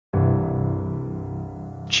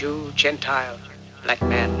Jew, Gentile, black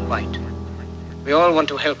man, white. We all want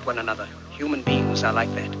to help one another. Human beings are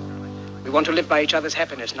like that. We want to live by each other's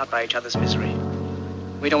happiness, not by each other's misery.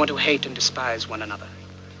 We don't want to hate and despise one another.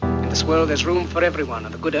 In this world, there's room for everyone,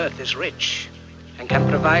 and the good earth is rich and can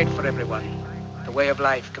provide for everyone. The way of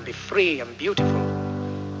life can be free and beautiful,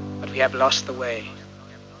 but we have lost the way.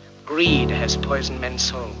 Greed has poisoned men's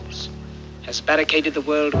souls, has barricaded the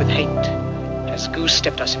world with hate, has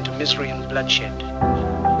goose-stepped us into misery and bloodshed.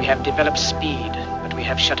 We have developed speed, but we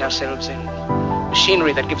have shut ourselves in.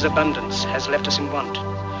 Machinery that gives abundance has left us in want.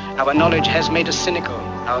 Our knowledge has made us cynical,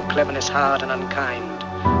 our cleverness hard and unkind.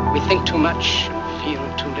 We think too much and feel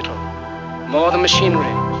too little. More than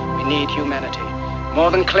machinery, we need humanity. More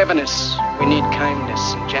than cleverness, we need kindness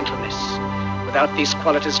and gentleness. Without these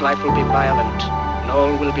qualities, life will be violent and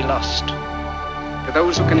all will be lost. To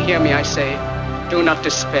those who can hear me, I say, do not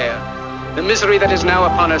despair. The misery that is now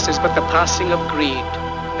upon us is but the passing of greed,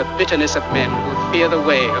 the bitterness of men who fear the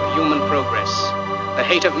way of human progress. The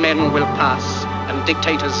hate of men will pass and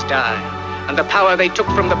dictators die, and the power they took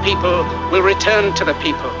from the people will return to the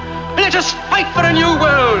people. Let us fight for a new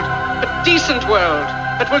world, a decent world,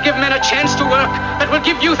 that will give men a chance to work, that will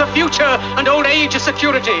give youth a future and old age a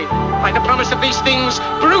security. By the promise of these things,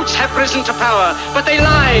 brutes have risen to power, but they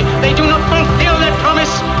lie. They do not fulfill that promise.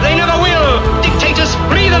 They never will. Dictators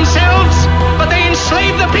free themselves, but they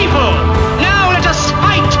enslave the people. Now let us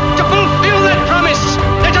fight to fulfill that promise.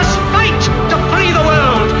 Let us fight to free the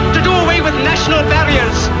world, to do away with national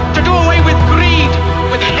barriers, to do away with greed,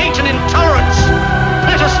 with hate and intolerance.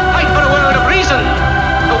 Let us fight for a world of reason,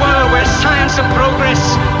 a world where science and progress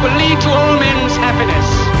will lead to